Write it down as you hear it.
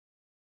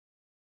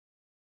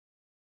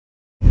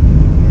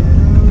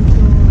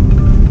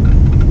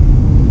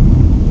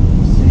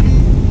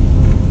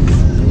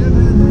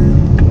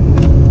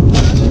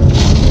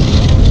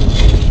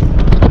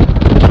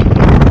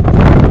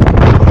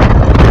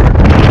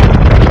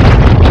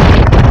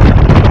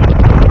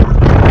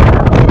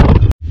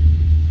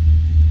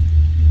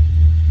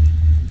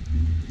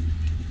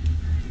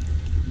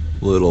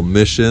Little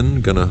mission,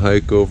 gonna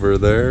hike over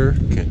there.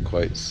 Can't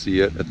quite see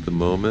it at the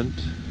moment.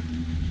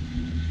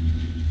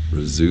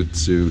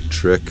 Rizutsu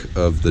trick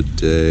of the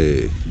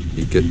day.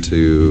 You get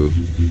to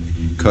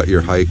cut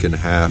your hike in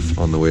half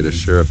on the way to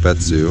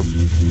Shirabetsu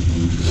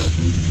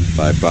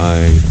by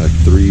buying a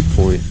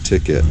 3-point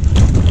ticket.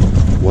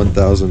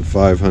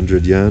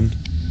 1,500 yen.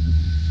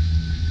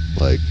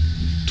 Like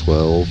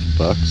 12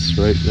 bucks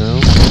right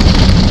now.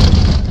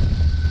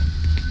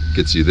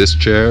 Gets you this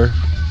chair.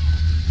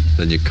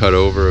 Then you cut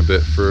over a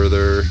bit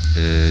further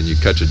and you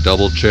catch a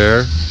double chair,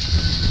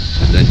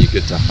 and then you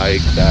get to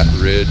hike that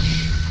ridge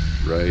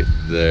right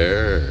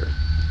there.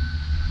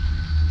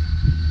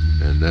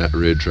 And that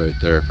ridge right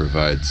there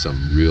provides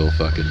some real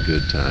fucking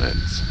good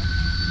times.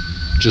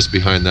 Just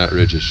behind that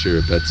ridge is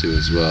Shirabetsu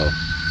as well.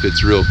 If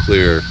it's real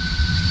clear,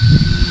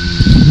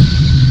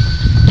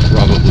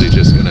 probably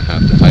just gonna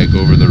have to hike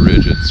over the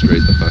ridge and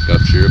straight the fuck up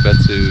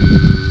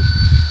Shirabetsu.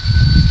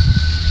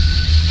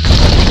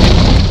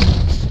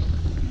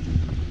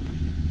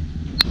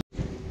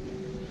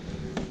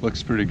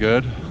 Looks pretty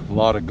good. A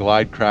lot of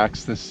glide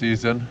cracks this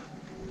season.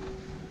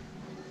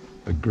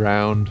 The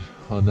ground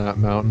on that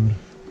mountain,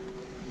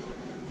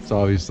 it's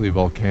obviously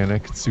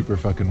volcanic. It's super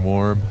fucking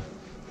warm.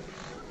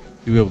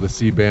 You'll be able to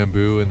see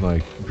bamboo and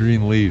like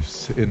green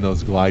leaves in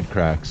those glide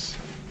cracks.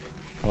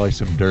 Probably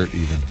some dirt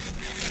even.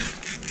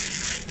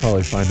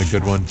 Probably find a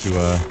good one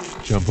to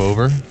jump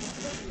over.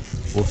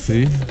 We'll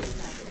see.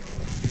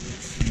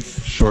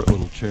 Short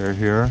little chair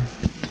here.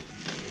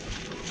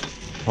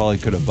 Probably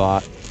could have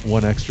bought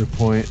one extra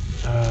point,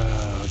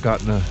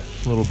 gotten a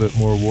little bit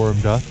more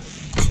warmed up.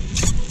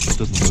 It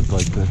doesn't look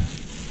like the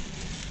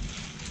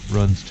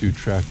run's too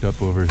tracked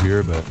up over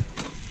here, but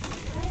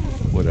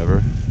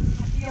whatever.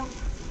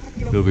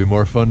 It'll be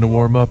more fun to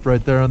warm up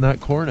right there on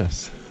that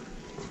cornice.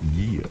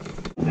 Yeah.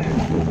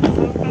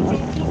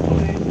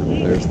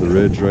 There's the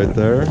ridge right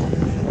there.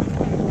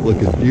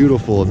 Looking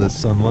beautiful in this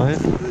sunlight.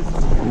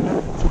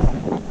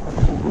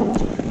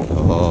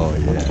 Oh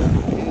yeah.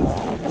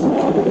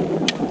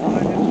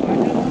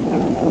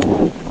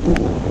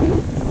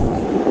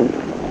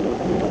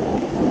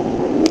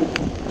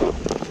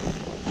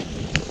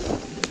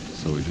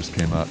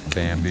 Came up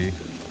Bambi,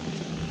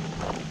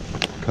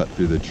 cut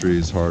through the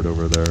trees hard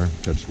over there,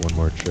 catch one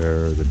more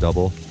chair or the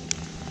double,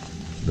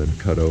 then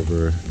cut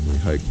over and we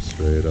hiked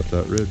straight up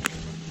that ridge.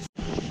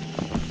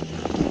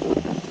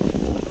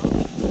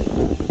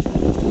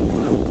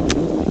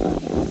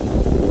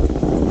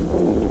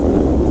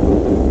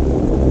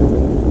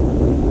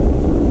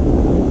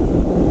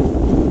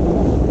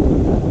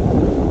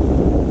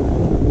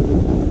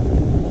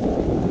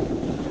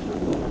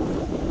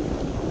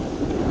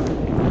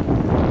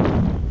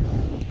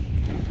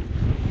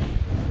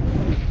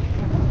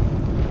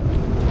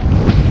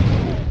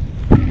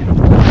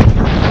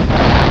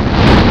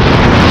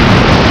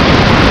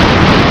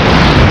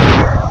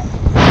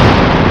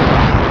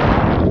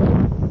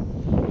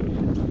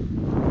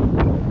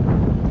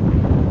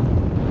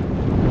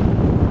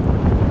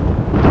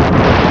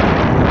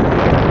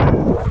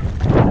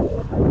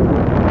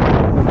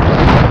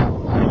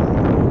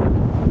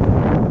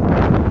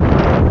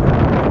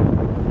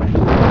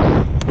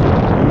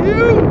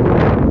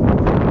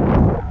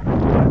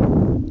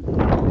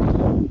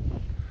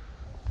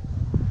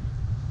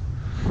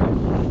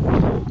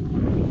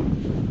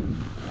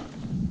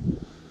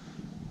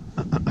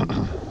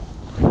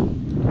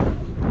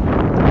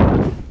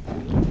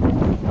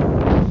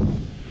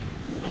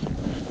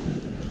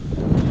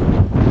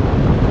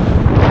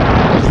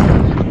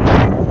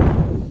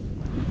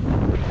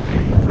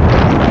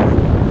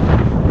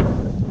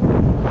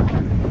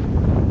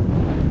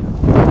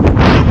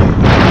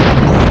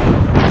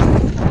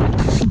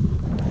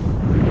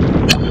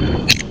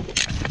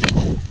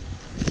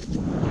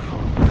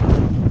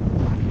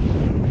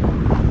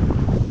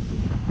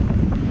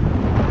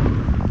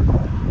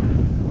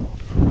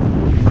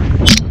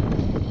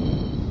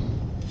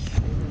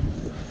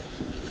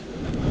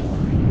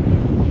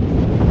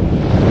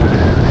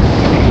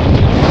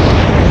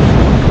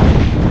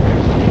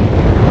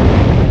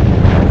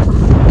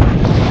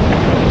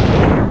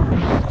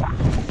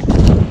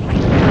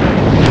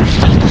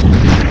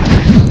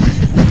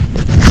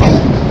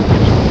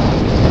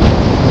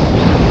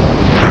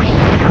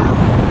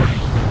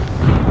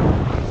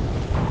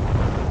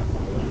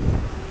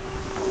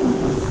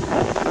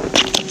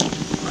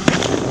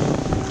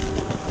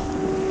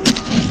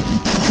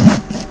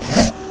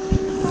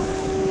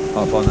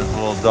 Hop on this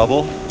little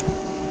double,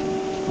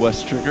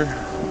 west trigger,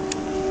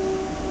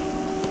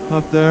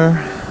 up there,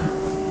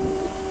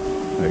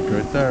 hike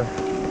right there.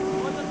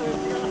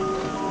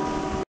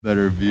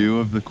 Better view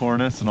of the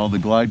cornice and all the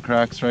glide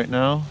cracks right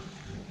now.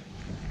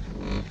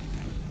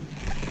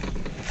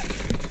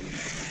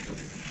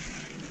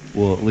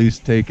 We'll at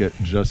least take it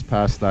just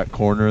past that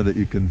corner that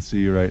you can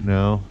see right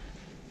now.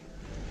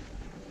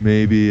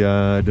 Maybe,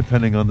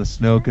 depending on the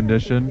snow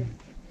condition,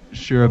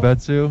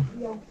 Shirabetsu.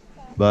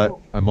 But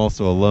I'm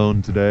also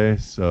alone today,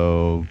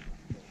 so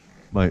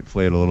might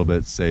play it a little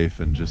bit safe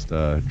and just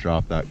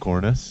drop that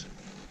cornice.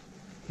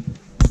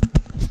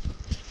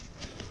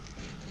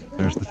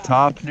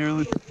 top,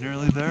 nearly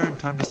there.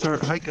 Time to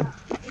start hiking.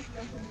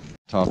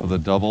 Top of the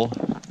double.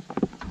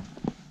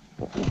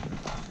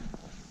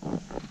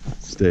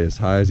 Stay as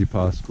high as you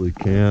possibly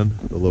can.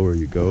 The lower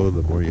you go,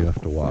 the more you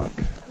have to walk.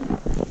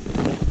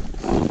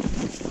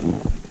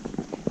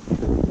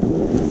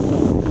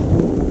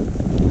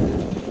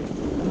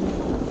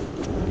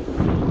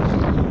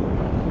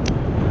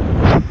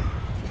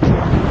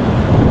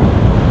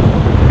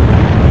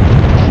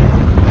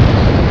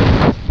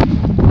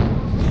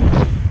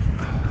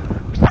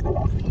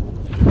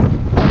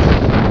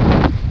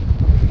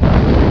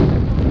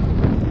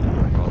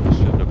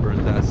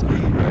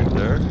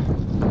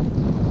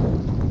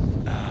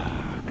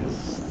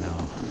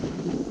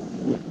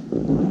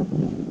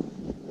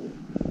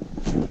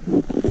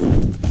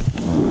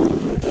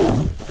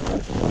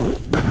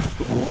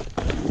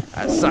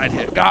 Side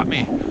hit got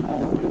me.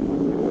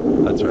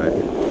 That's right.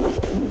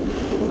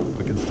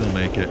 We can still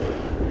make it.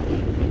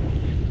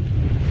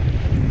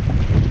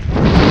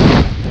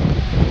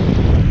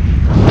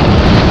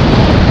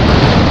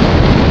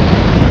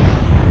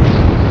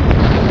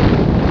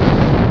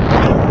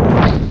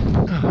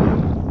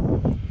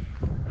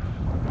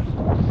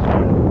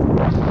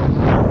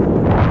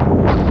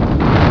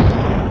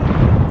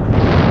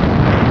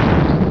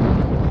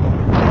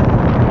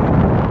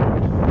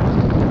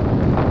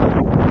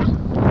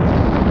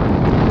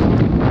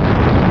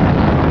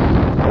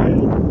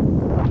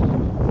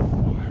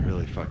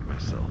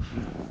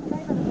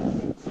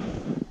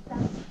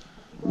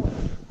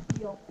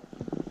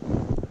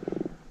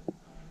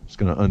 Just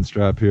gonna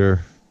unstrap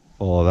here,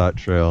 follow that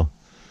trail.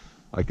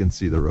 I can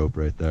see the rope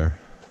right there.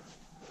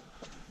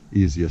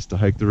 Easiest to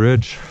hike the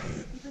ridge.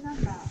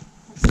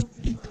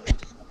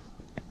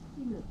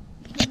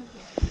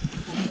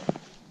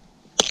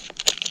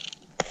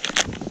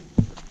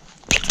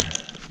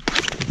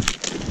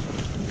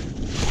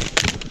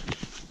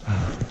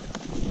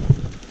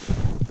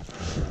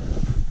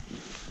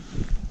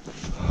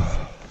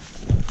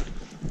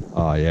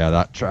 Oh yeah,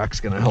 that track's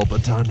gonna help a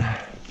ton.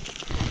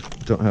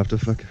 Don't have to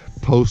fuck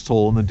post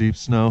hole in the deep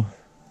snow.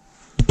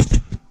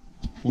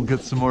 We'll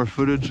get some more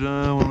footage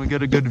when we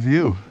get a good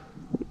view.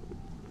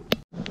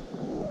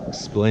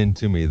 Explain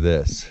to me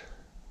this.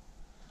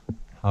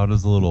 How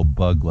does a little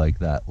bug like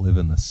that live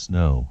in the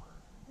snow?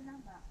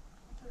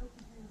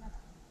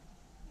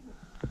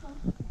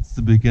 It's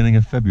the beginning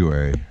of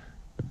February.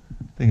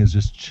 Thing is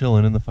just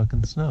chilling in the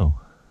fucking snow.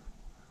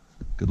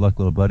 Good luck,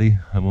 little buddy.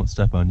 I won't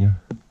step on you.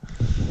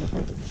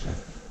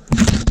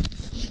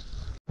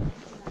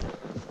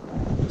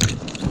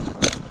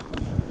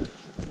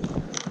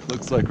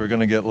 Looks like we're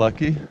gonna get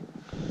lucky.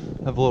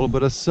 Have a little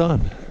bit of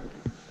sun.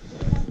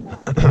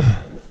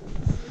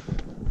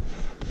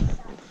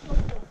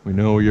 We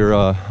know you're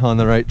on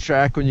the right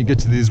track when you get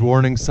to these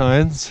warning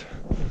signs.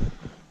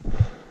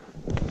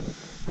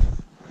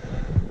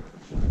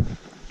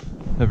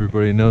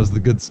 Everybody knows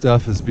the good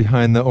stuff is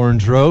behind the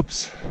orange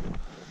ropes,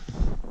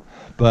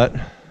 but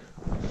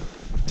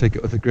take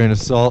it with a grain of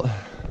salt.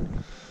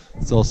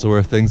 It's also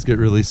where things get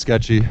really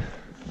sketchy,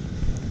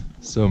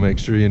 so make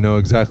sure you know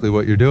exactly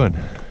what you're doing.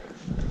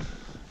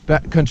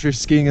 Backcountry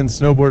skiing and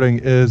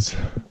snowboarding is,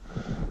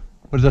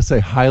 what did I say,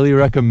 highly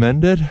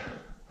recommended?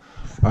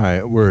 All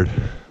right, word.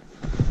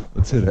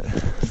 Let's hit it.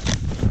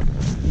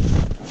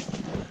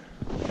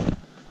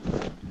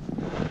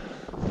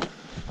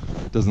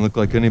 Doesn't look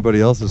like anybody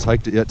else has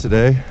hiked it yet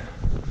today,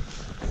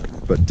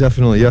 but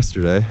definitely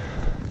yesterday.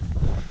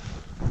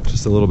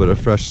 Just a little bit of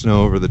fresh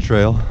snow over the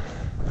trail.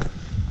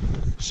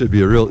 Should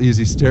be a real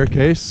easy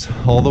staircase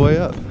all the way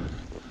up.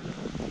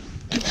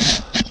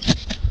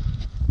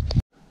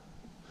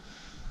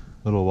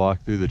 Little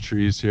walk through the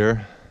trees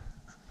here,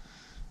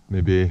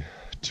 maybe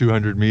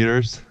 200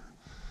 meters.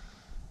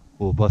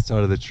 We'll bust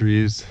out of the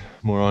trees,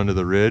 more onto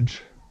the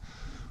ridge.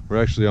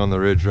 We're actually on the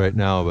ridge right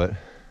now, but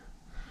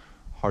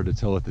hard to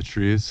tell with the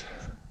trees.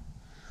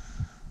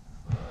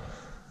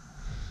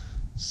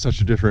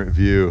 Such a different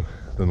view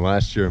than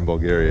last year in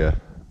Bulgaria.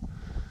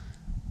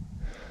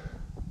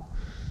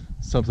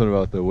 Something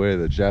about the way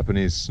the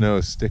Japanese snow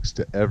sticks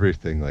to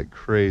everything like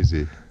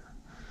crazy.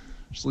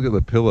 Just look at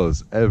the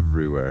pillows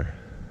everywhere.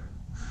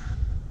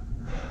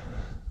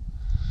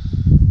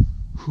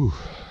 Whew.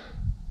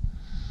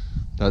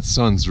 That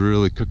sun's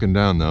really cooking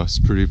down though. It's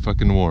pretty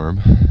fucking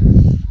warm.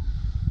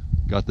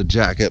 Got the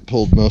jacket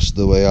pulled most of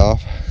the way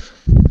off.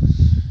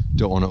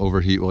 Don't want to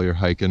overheat while you're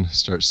hiking,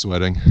 start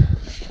sweating.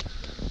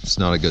 It's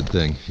not a good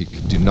thing. You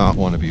do not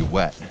want to be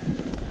wet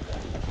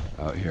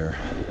out here.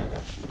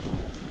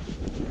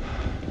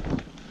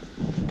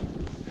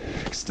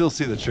 You can still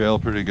see the trail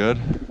pretty good.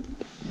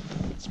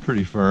 It's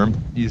pretty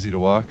firm, easy to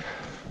walk.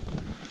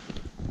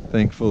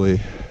 Thankfully,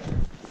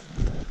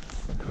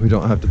 we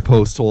don't have to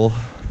post hole,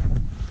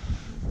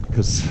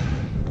 because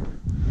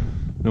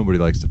nobody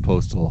likes to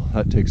post hole.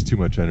 That takes too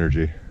much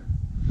energy.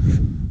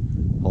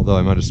 Although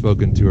I might have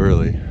spoken too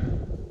early.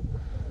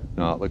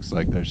 No, it looks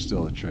like there's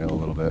still a trail a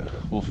little bit.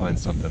 We'll find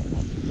something.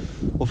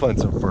 We'll find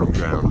some firm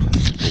ground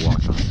to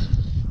walk on.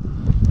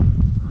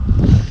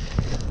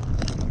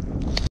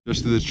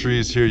 Just through the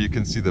trees here, you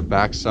can see the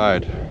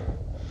backside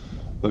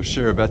of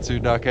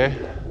Shirobetsu Dake.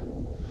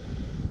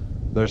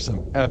 There's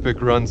some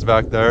epic runs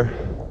back there,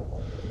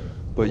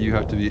 but you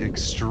have to be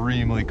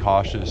extremely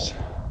cautious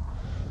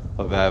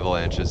of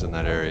avalanches in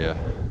that area.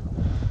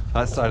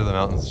 That side of the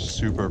mountain's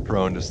super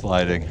prone to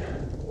sliding.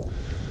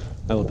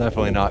 I will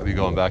definitely not be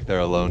going back there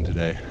alone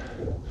today.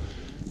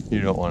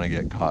 You don't want to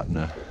get caught in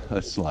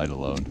a slide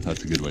alone.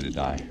 That's a good way to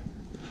die.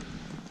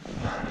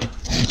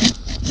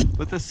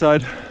 But this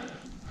side,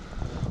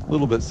 a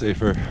little bit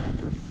safer.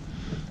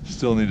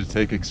 Still need to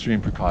take extreme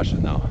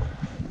precaution though.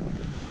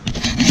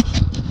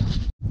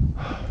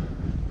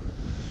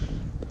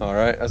 All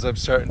right, as I'm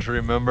starting to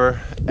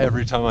remember,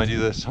 every time I do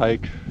this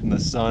hike in the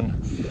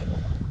sun,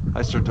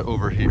 I start to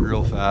overheat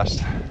real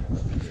fast.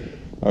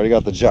 I already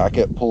got the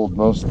jacket pulled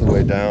most of the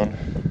way down,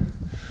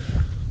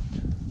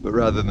 but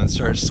rather than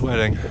start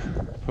sweating,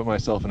 put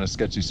myself in a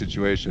sketchy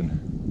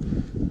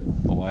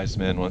situation. A wise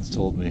man once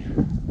told me,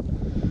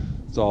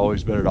 it's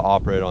always better to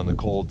operate on the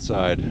cold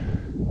side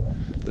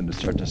than to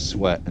start to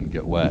sweat and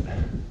get wet.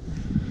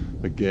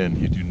 Again,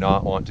 you do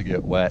not want to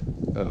get wet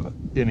of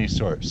any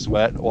sort.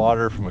 Sweat,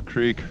 water from a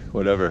creek,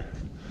 whatever.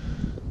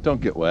 Don't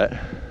get wet.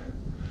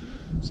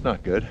 It's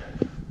not good.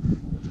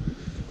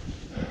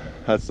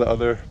 That's the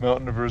other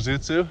mountain of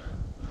Rizutsu.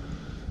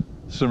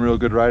 Some real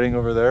good riding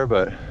over there,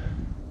 but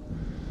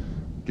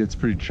gets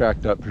pretty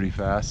tracked up pretty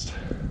fast.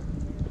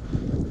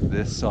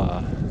 This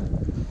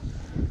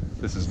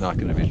is not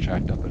going to be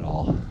tracked up at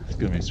all. It's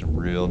going to be some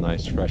real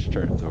nice fresh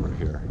turns over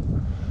here.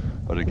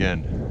 But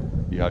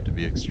again, you have to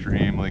be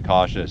extremely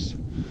cautious.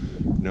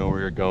 Know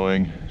where you're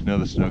going, know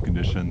the snow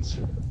conditions.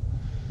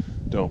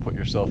 Don't put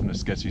yourself in a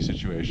sketchy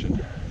situation.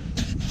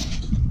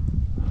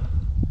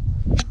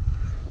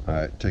 All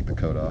right, take the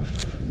coat off.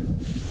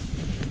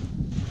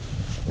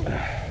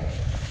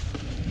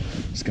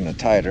 Just gonna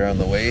tie it around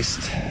the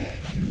waist.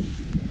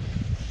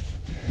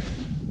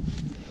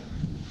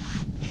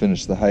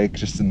 Finish the hike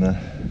just in the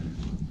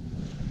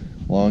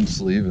long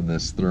sleeve in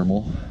this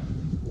thermal.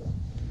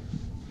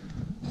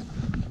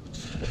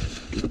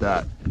 Get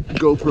that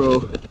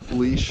GoPro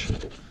leash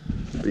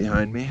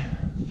behind me.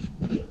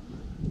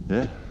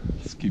 Yeah,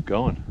 let's keep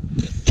going.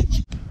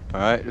 All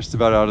right, just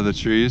about out of the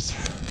trees.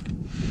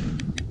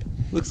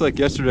 Looks like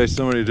yesterday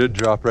somebody did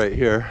drop right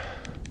here.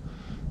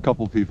 A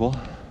couple people.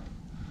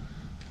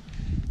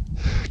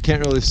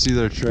 Can't really see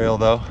their trail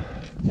though.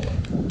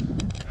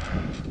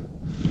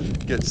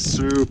 Gets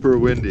super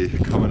windy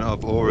coming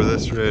up over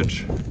this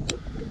ridge.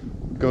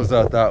 Goes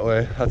out that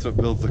way. That's what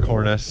builds the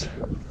cornice.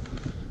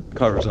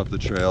 Covers up the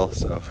trail,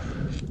 so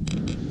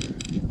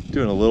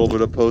doing a little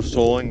bit of post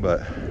holing,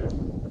 but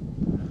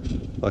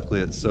luckily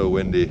it's so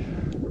windy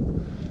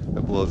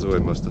it blows away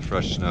most of the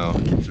fresh snow.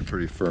 Keeps it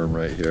pretty firm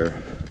right here.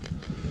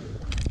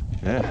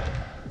 Yeah,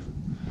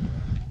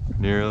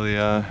 nearly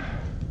up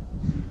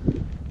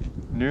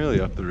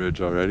the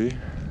ridge already.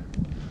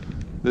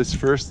 This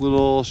first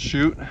little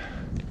chute,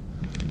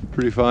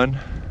 pretty fun,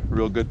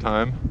 real good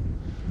time.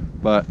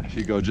 But if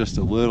you go just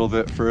a little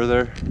bit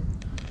further,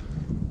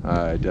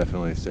 I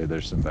definitely say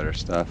there's some better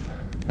stuff.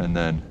 And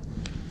then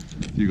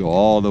if you go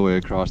all the way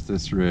across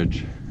this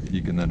ridge,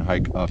 you can then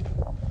hike up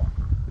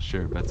the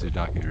Shirobetsu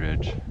Dake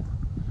Ridge,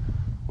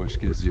 which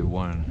gives you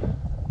one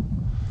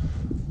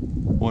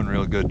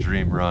real good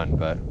dream run.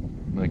 But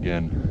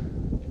again,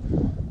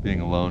 being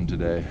alone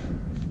today,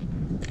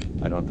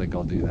 I don't think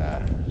I'll do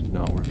that.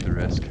 Not worth the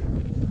risk.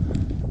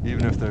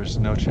 Even if there's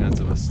no chance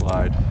of a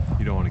slide,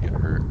 you don't want to get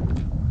hurt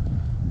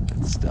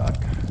and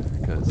stuck,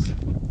 because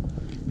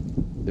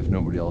if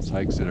nobody else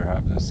hikes it or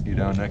happens to ski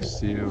down next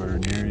to you or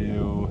near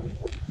you,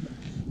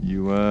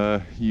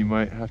 you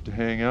might have to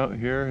hang out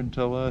here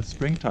until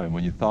springtime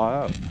when you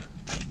thaw out.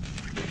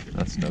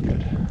 That's no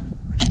good.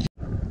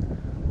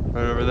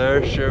 Right over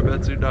there,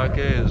 Shirobetsu Dake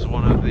is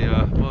one of the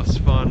most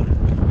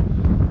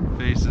fun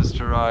faces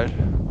to ride.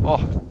 Oh,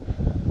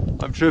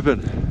 I'm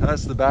tripping.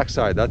 That's the back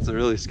side. That's the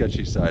really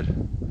sketchy side.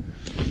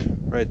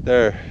 Right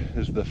there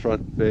is the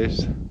front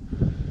face.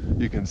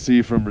 You can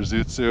see from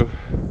Rizutsu.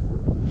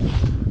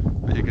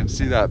 But you can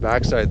see that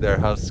backside there,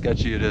 how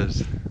sketchy it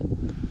is.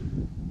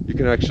 You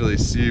can actually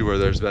see where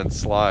there's been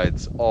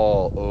slides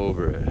all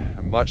over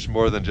it. Much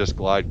more than just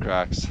glide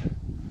cracks.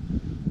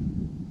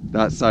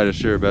 That side of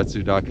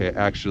Shirobetsu Dake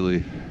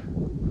actually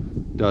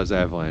does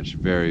avalanche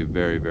very,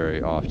 very,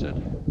 very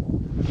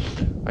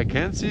often. I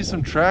can see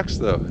some tracks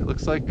though. It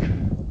looks like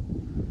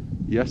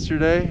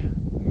yesterday,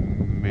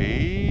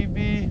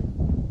 maybe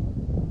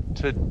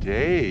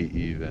today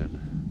even.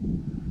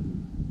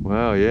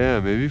 Wow, yeah,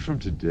 maybe from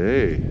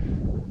today.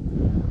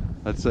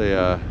 That's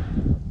a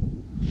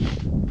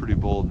pretty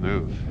bold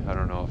move. I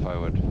don't know if I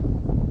would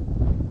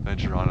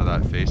venture onto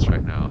that face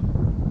right now.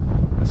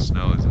 The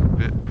snow is a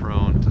bit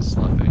prone to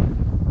sloughing.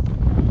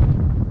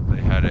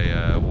 They had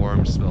a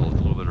warm spell with a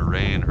little bit of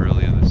rain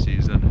early in the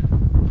season,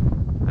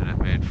 and it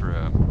made for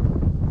a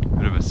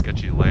bit of a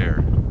sketchy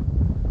layer.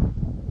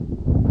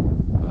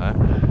 But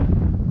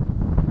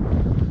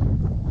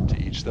to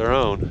each their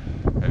own.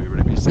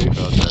 Everybody be safe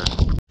out there.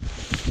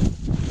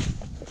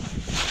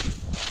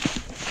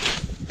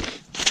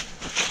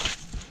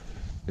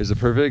 Here's a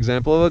perfect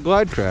example of a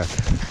glide crack.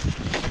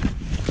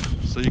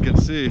 So you can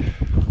see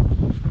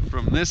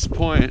from this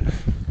point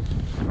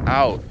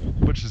out,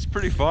 which is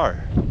pretty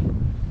far,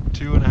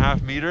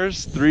 2.5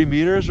 meters, 3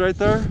 meters right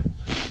there,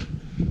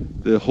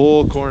 the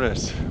whole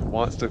cornice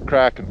wants to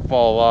crack and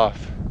fall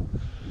off.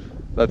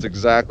 That's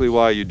exactly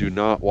why you do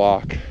not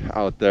walk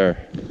out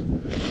there.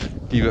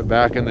 Keep it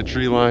back in the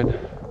tree line.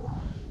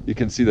 You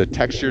can see the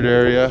textured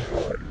area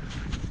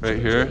right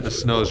here. The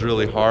snow is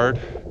really hard.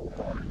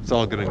 It's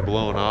all getting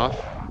blown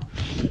off.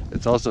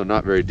 It's also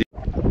not very deep.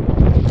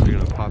 We're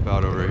gonna pop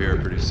out over here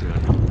pretty soon.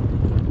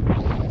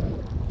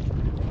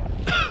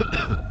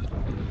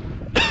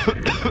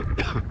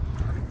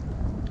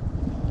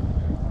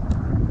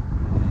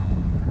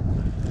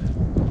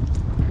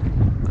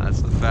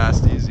 That's the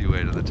fast, easy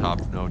way to the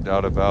top, no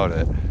doubt about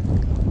it.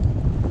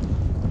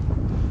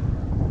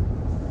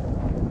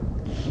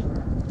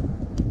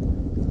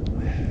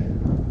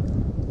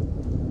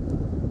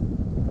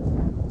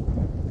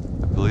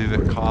 I believe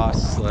it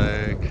costs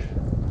like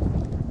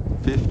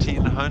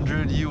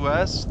 1,500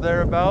 US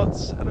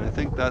thereabouts, and I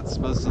think that's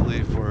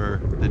supposedly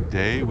for the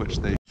day, which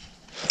they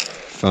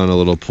found a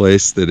little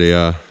place that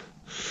a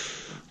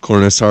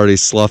cornice already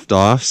sloughed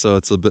off, so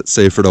it's a bit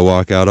safer to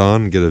walk out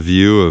on and get a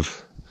view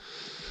of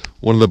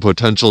one of the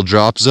potential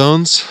drop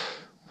zones.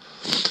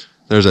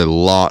 There's a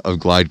lot of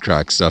glide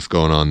crack stuff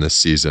going on this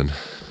season.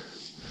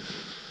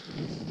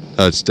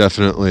 That's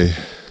definitely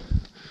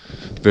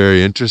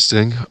very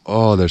interesting.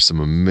 Oh, there's some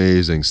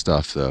amazing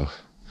stuff though.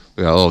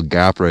 We got a little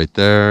gap right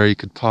there you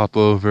could pop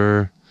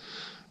over.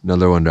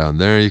 Another one down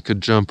there you could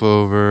jump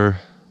over.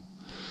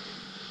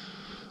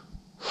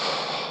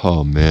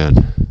 Oh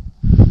man,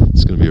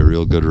 it's gonna be a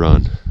real good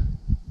run.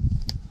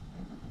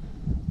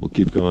 We'll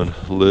keep going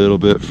a little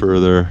bit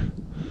further.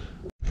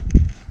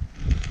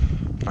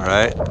 All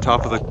right,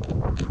 top of the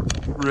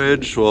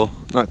ridge, well,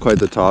 not quite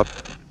the top.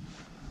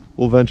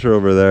 We'll venture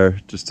over there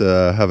just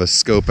to have a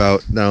scope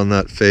out down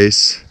that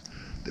face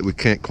that we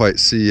can't quite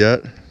see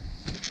yet.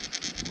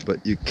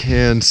 But you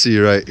can see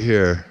right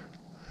here,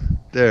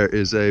 there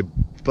is a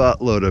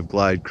buttload of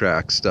glide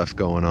crack stuff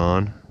going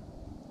on.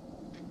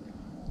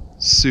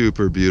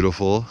 Super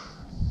beautiful,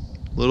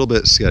 a little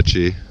bit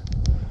sketchy,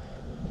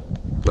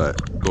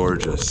 but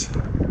gorgeous.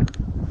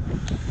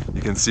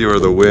 You can see where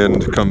the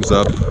wind comes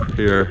up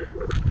here,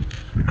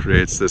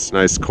 creates this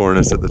nice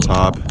cornice at the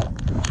top.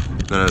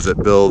 Then as it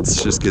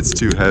builds, just gets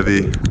too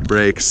heavy,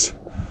 breaks,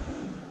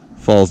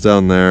 falls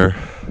down there.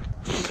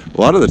 A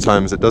lot of the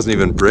times it doesn't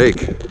even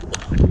break.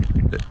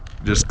 It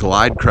just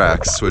glide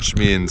cracks, which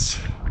means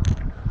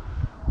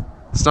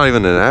it's not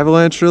even an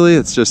avalanche really,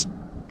 it's just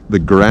the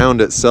ground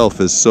itself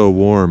is so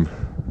warm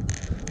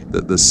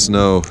that the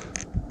snow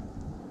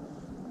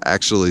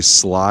actually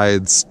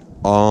slides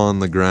on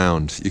the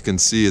ground. You can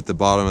see at the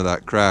bottom of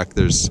that crack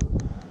there's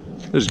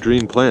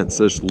green plants,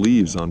 there's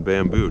leaves on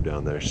bamboo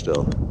down there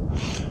still.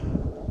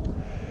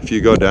 If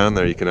you go down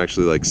there you can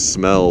actually like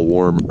smell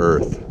warm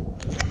earth.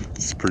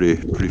 It's pretty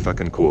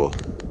fucking cool.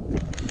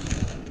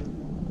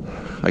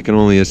 I can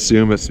only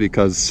assume it's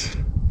because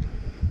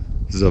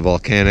this is a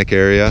volcanic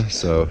area,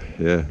 so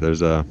yeah,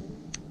 there's a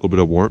little bit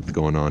of warmth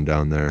going on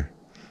down there,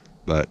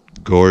 but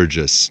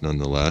gorgeous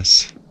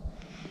nonetheless.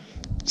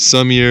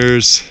 Some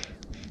years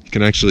you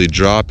can actually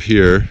drop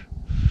here,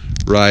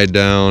 ride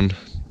down,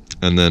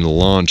 and then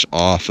launch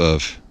off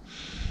of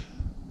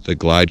the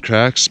glide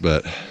cracks,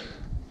 but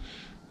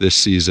this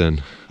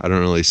season I don't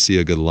really see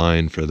a good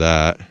line for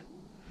that.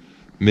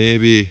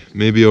 Maybe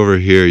over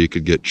here you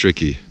could get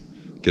tricky,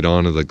 get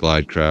onto the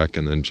glide crack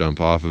and then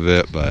jump off of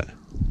it, but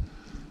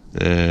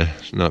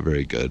not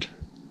very good.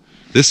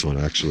 This one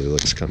actually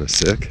looks kind of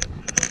sick.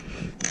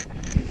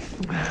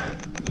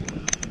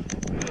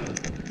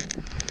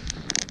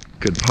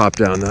 Could pop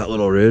down that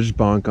little ridge,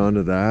 bonk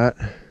onto that,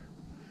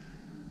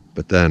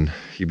 but then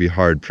you'd be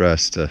hard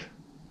pressed to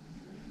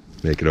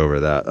make it over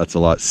that. That's a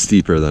lot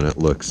steeper than it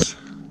looks.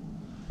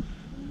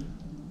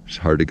 It's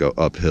hard to go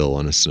uphill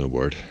on a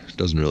snowboard. It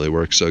doesn't really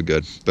work so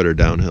good. Better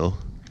downhill.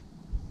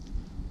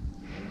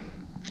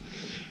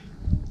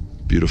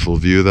 Beautiful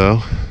view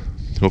though.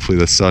 Hopefully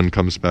the sun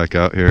comes back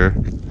out here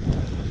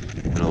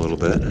in a little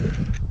bit.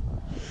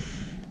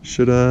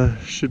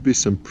 Should be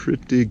some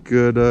pretty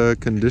good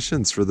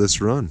conditions for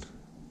this run.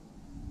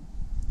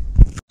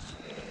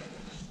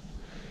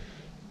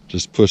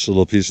 Just push a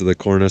little piece of the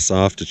cornice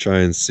off to try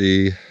and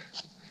see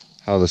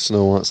how the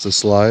snow wants to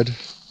slide.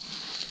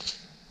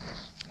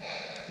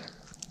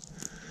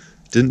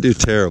 Didn't do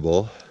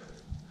terrible,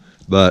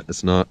 but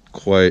it's not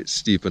quite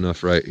steep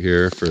enough right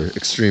here for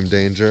extreme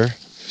danger.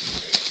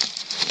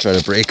 Try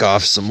to break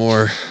off some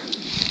more.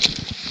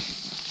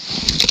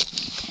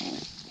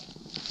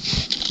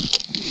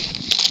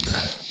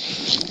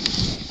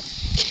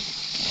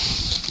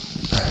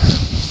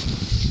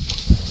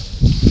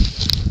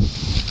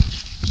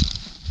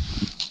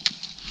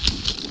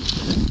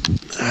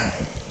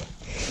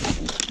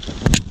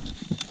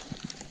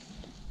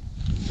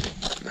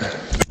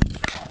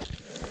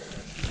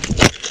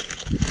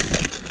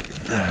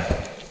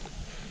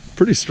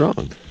 Pretty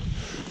strong.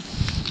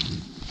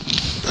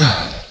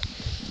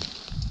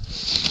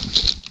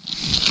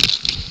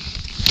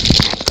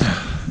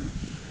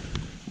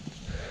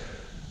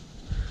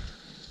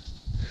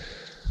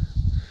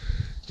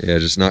 Yeah,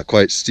 just not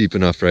quite steep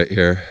enough right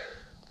here.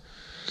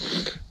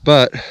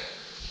 But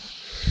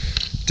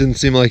didn't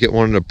seem like it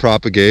wanted to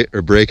propagate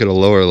or break at a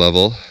lower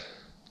level.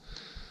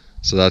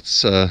 So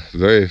that's a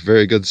very,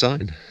 very good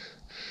sign.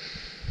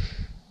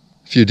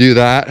 If you do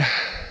that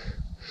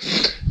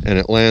and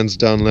it lands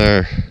down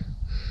there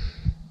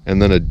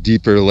and then a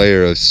deeper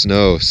layer of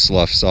snow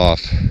sloughs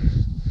off,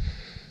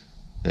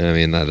 and I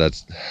mean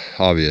that's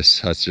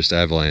obvious, that's just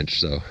avalanche,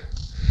 so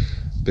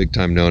big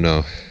time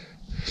no-no.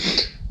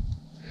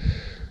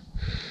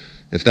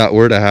 If that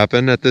were to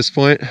happen at this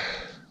point,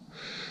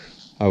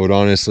 I would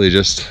honestly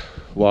just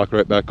walk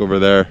right back over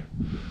there,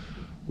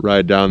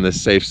 ride down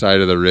this safe side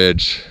of the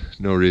ridge.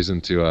 No reason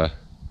to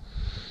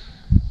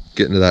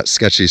get into that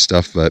sketchy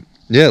stuff, but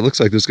yeah, it looks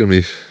like this is gonna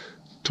be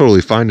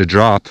totally fine to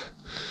drop.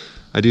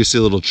 I do see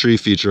a little tree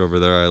feature over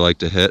there I like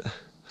to hit.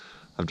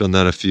 I've done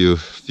that a few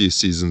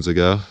seasons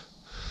ago.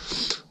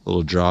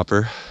 Little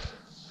dropper.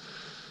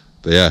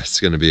 But yeah, it's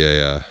gonna be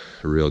a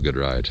real good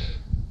ride.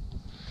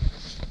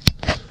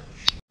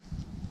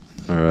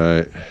 All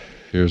right,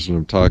 here's what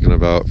I'm talking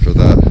about for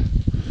that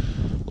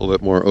little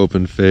bit more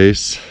open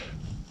face.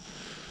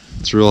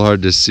 It's real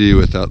hard to see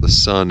without the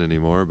sun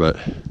anymore, but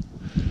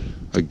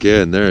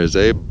again, there is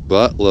a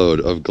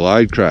buttload of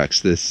glide cracks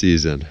this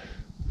season.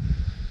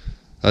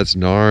 That's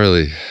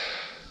gnarly.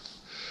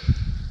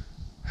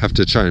 Have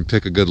to try and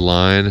pick a good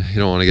line. You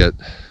don't want to get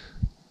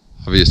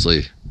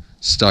obviously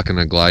stuck in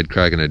a glide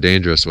crack in a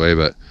dangerous way,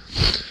 but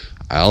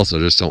I also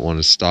just don't want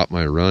to stop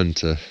my run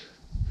to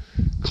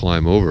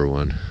climb over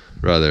one.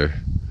 Rather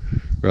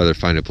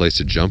find a place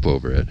to jump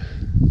over it.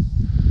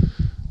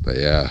 But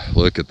yeah,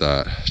 look at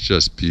that. It's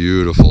just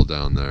beautiful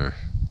down there.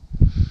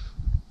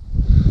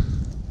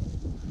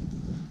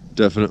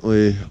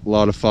 Definitely a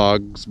lot of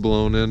fog's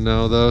blown in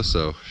now though,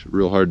 so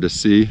real hard to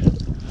see.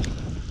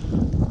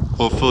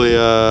 Hopefully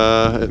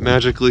it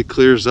magically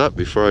clears up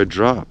before I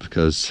drop,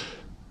 because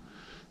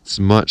it's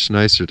much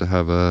nicer to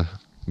have a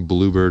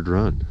bluebird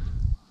run.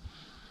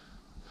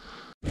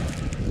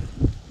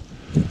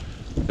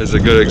 Is a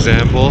good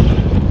example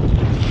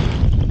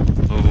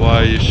of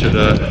why you should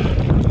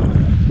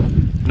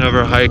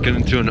never hike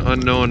into an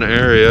unknown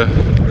area,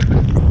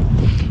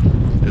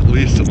 at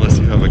least unless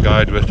you have a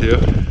guide with you.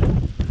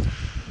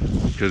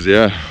 Because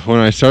yeah, when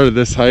I started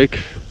this hike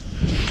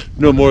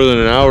no more than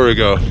an hour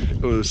ago,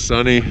 it was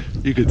sunny,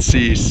 you could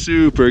see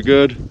super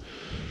good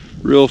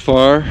real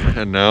far,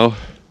 and now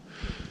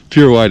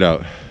pure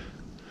whiteout.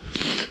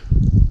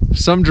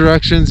 Some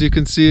directions you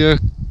can see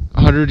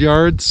 100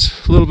 yards,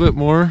 a little bit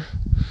more,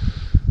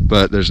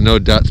 but there's no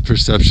depth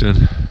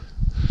perception.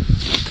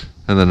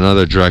 And then in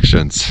other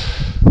directions,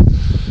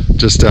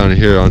 just down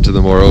here onto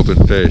the more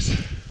open face,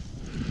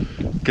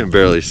 you can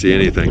barely see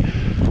anything.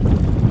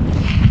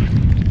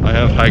 I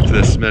have hiked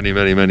this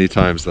many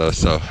times though,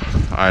 so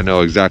I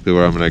know exactly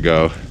where I'm gonna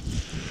go.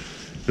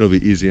 It'll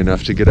be easy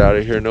enough to get out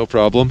of here, no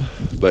problem.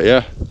 But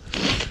yeah,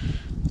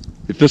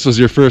 if this was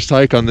your first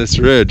hike on this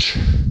ridge,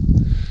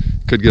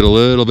 it could get a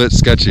little bit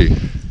sketchy.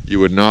 You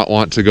would not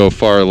want to go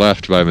far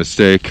left by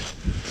mistake,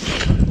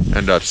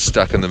 end up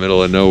stuck in the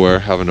middle of nowhere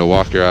having to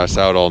walk your ass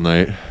out all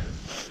night.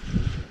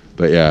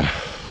 But yeah,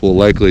 we'll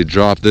likely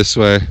drop this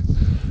way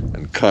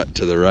and cut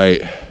to the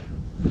right,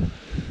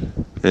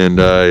 and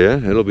yeah,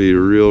 it'll be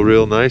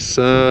real nice,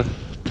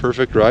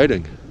 perfect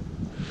riding.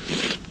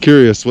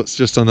 Curious what's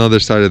just on the other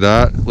side of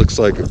that. Looks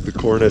like the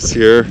cornice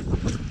here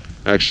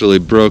actually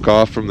broke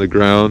off from the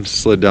ground,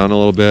 slid down a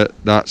little bit.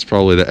 That's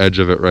probably the edge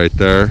of it right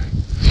there.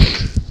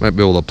 Might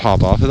be able to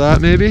pop off of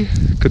that maybe.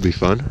 Could be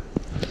fun.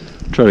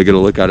 Try to get a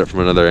look at it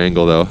from another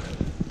angle though.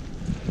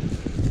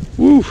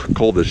 Woo,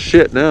 cold as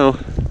shit now.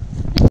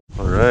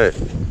 All right,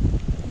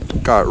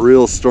 got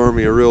real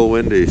stormy, real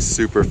windy,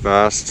 super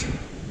fast.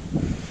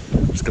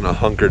 Just gonna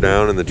hunker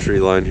down in the tree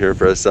line here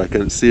for a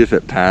second, see if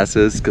it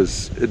passes,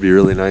 because it'd be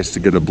really nice to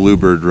get a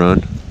bluebird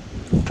run.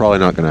 Probably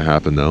not gonna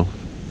happen though.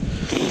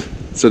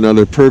 It's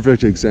another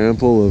perfect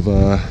example of,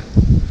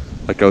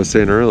 like I was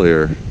saying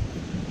earlier,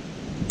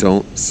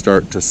 don't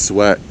start to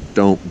sweat,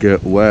 don't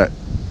get wet.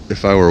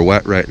 If I were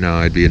wet right now,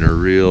 I'd be in a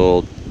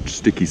real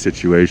sticky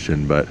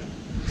situation, but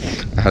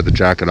I had the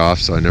jacket off,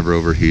 so I never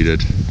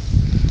overheated.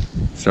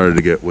 Started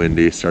to get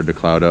windy, started to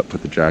cloud up,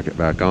 put the jacket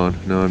back on.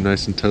 Now I'm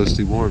nice and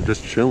toasty warm,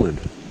 just chilling.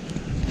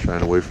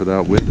 Trying to wait for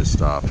that wind to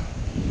stop.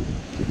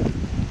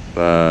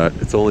 But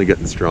it's only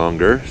getting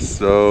stronger,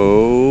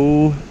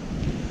 so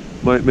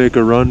might make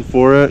a run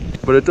for it.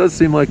 But it does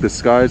seem like the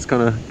sky's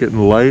kind of getting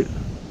light.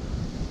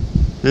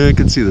 Yeah, you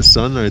can see the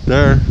sun right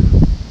there.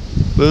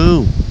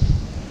 Boom.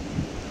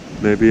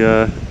 Maybe,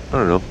 I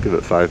don't know, give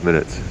it 5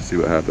 minutes, see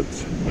what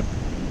happens.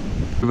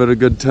 Give it a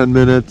good 10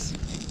 minutes.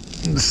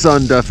 The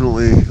sun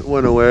definitely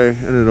went away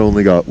and it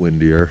only got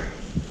windier.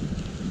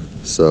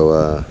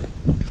 So,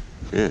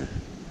 yeah.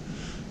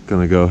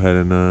 Gonna go ahead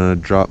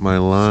and drop my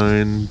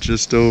line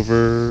just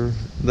over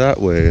that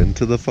way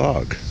into the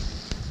fog.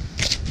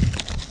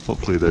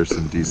 Hopefully there's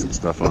some decent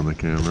stuff on the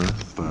camera,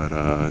 but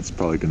it's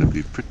probably gonna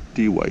be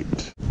pretty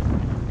white.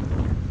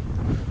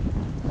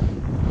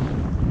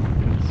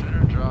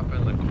 Consider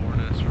dropping the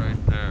cornice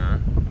right there,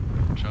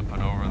 jump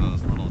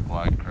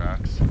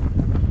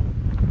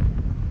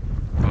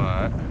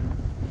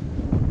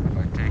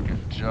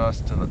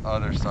across to the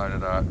other side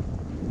of that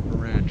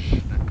ridge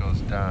that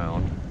goes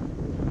down,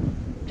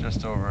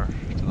 just over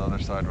to the other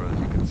side where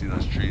you can see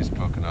those trees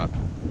poking up.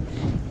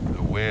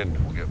 The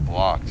wind will get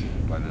blocked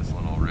by this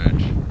little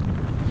ridge.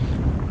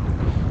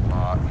 A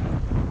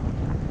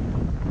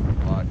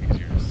lot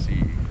easier to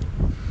see.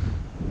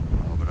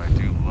 Oh, but I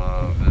do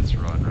love this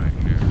run right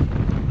here.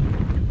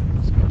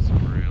 It's got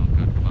some real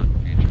good fun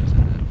features in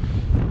it.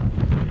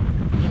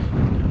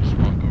 Just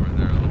walk over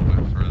there a little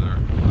bit further,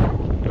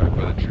 back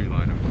by the tree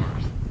line, of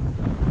course.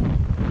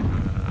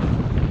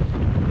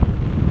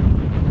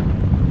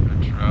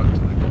 Venture out to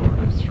the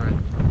cornice right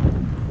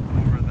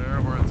over there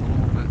where it's a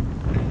little bit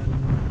thin.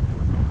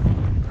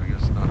 I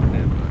guess not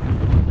thin, but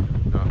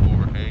not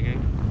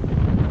overhanging.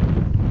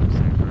 It's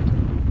safer to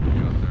be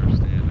out there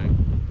standing.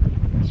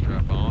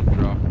 Strap on,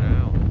 drop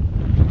down.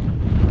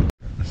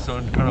 The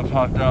sun kind of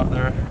popped out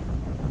there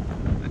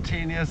the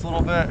teeniest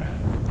little bit. I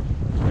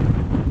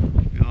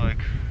feel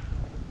like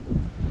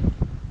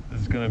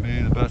this is going to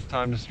be the best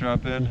time to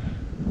strap in.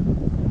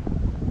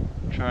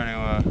 Try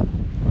to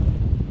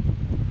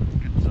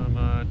get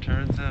some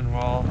turns in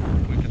while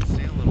we can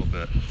see a little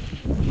bit.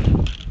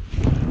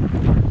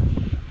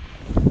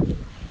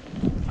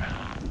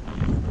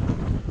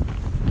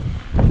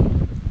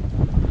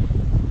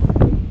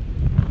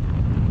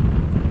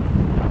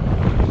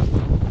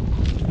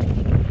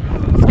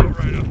 Let's go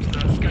right up to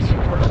that sketchy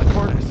part of the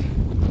cornice.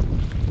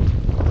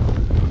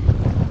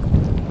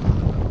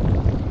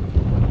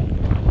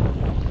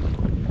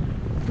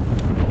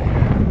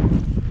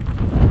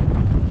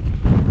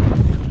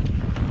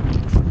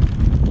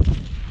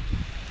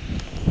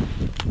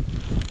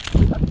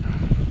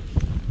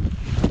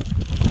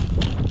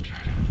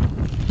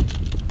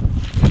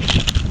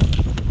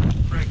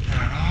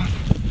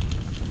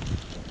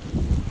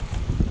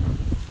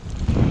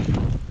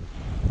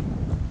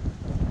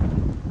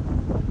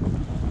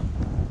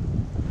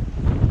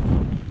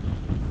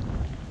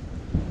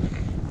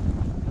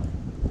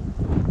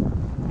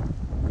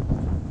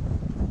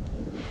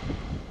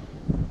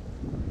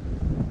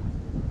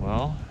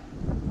 Well,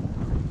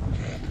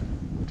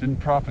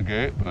 didn't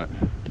propagate, but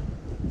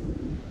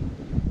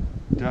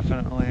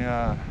definitely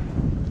has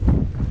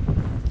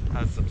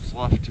some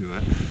slough to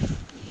it.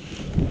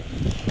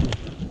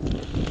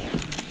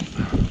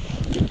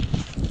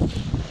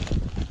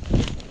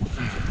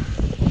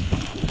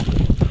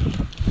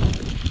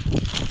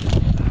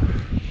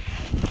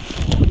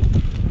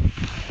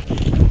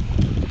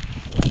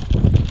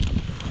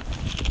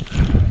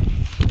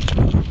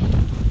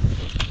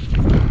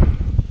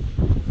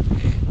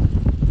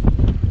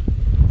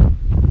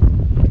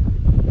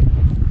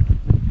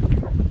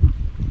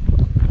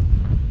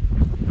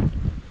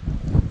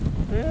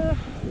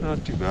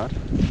 Not too bad.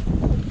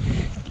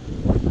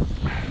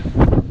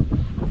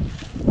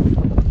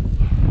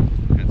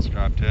 Get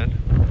strapped in.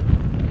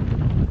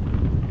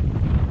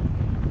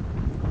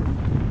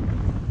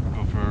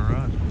 Go for a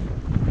run.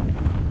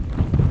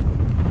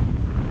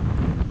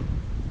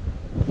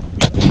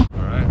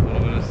 Alright, a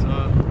little bit of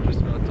sun. Just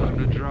about time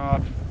to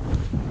drop.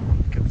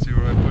 You can see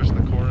where I pushed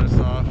the cornice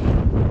off.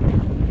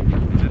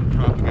 It didn't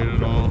propagate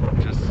at all,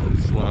 just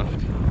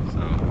sloughed.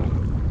 So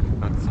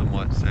that's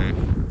somewhat safe.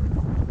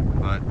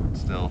 But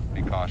still,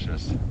 be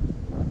cautious.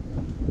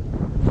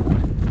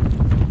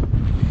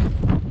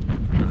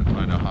 Trying to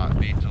find a hot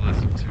beat to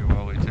listen to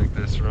while we take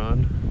this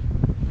run.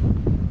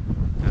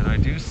 And I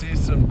do see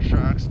some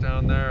tracks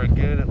down there.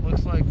 Again, it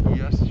looks like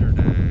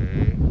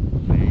yesterday,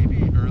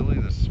 maybe early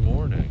this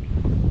morning.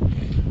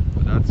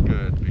 But that's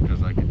good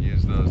because I can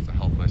use those to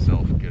help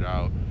myself get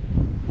out.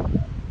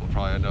 We'll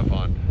probably end up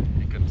on,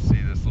 you can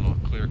see this little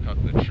clear cut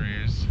in the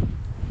trees.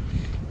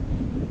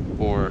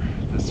 Or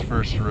this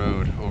first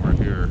road over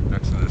here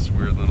next to this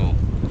weird little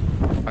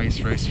ice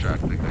racetrack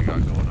thing they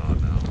got going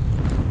on now.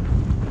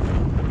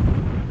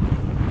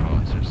 Oh,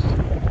 it's just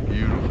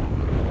beautiful.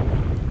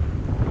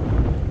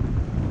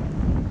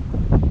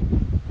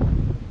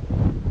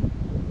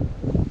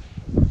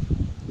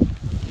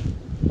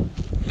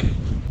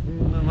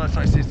 Unless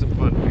I see some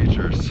fun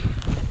features.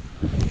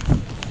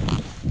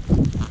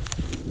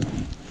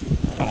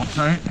 All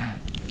tight.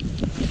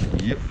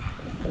 Yep.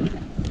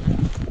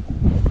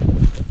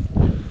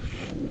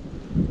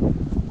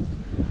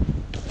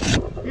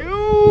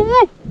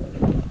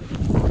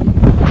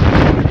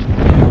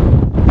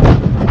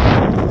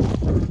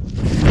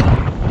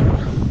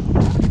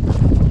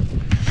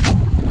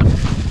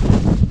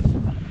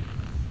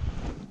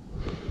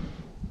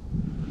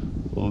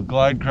 Little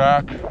glide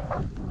crack,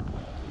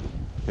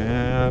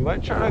 and I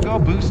might try to go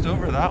boost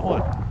over that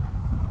one.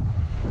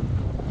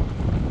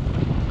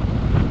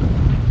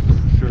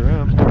 Sure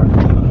am.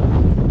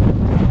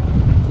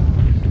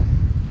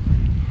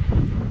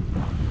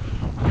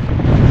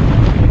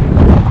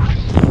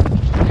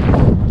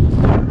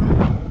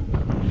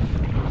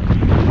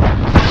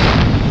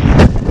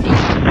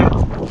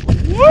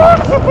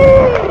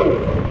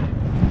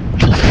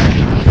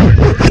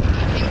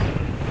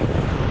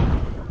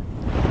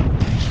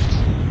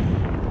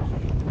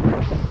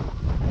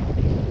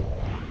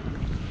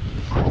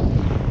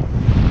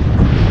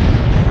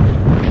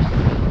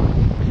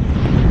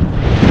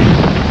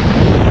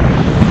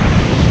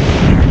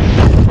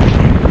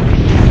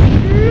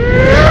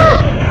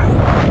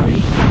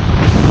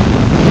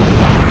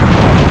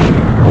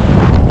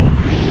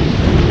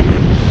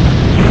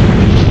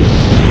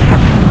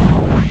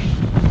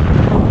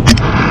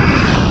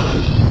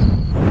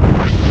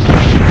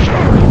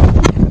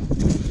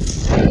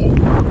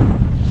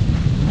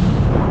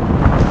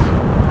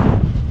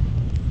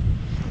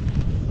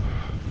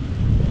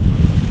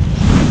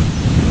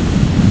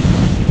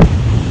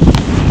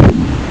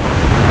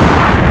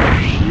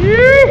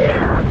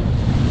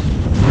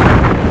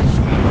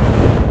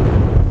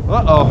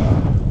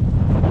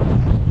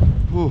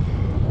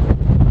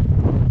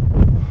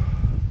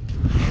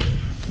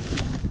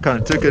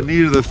 Kind of took a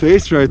knee to the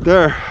face right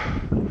there.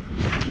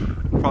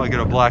 Probably get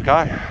a black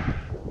eye.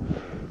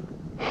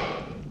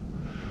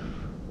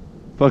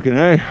 Fucking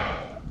A.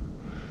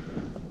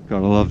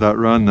 Gotta love that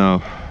run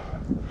though.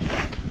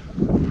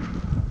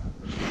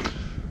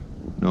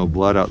 No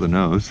blood out the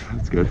nose.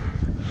 That's good.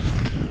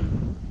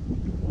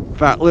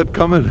 Fat lip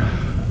coming.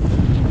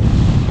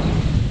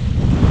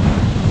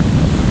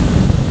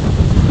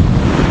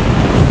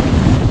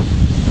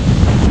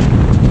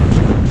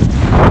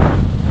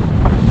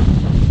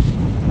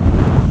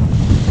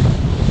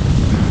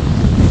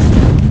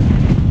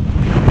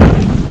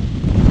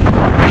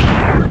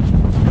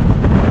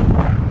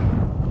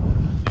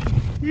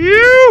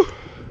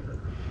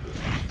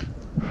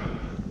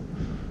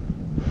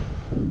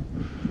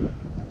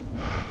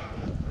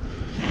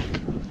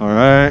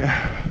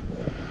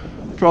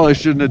 Probably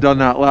shouldn't have done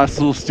that last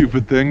little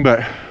stupid thing,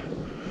 but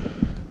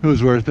it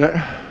was worth it.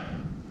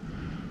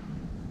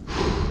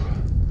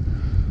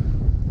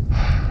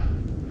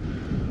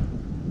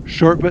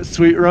 Short but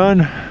sweet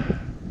run.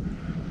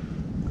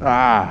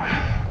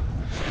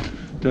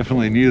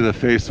 Definitely knee to the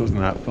face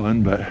wasn't that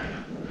fun, but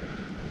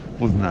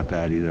wasn't that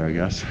bad either, I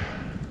guess.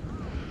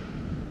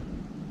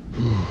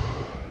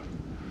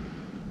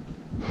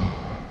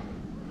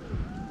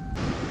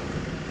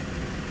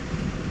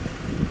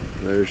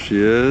 There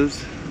she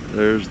is.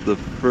 There's the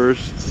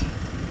first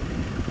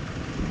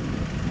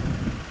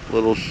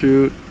little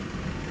chute,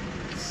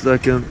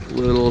 second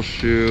little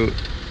chute,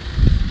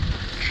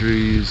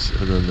 trees,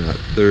 and then that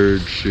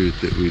third chute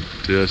that we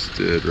just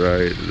did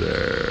right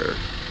there.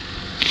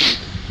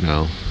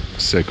 Now,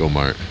 Seiko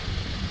Mart.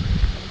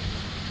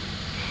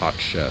 Hot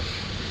chef.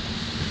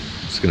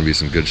 It's gonna be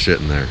some good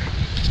shit in there.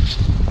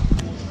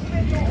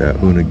 Got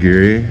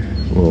unagiri,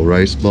 a little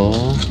rice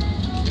ball,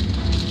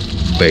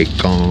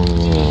 bacon,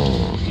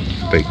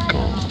 bacon.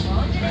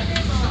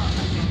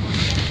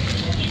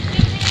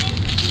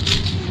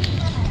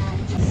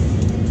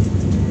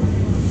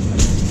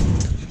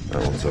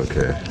 That one's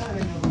okay.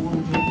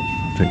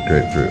 Take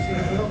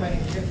grapefruit.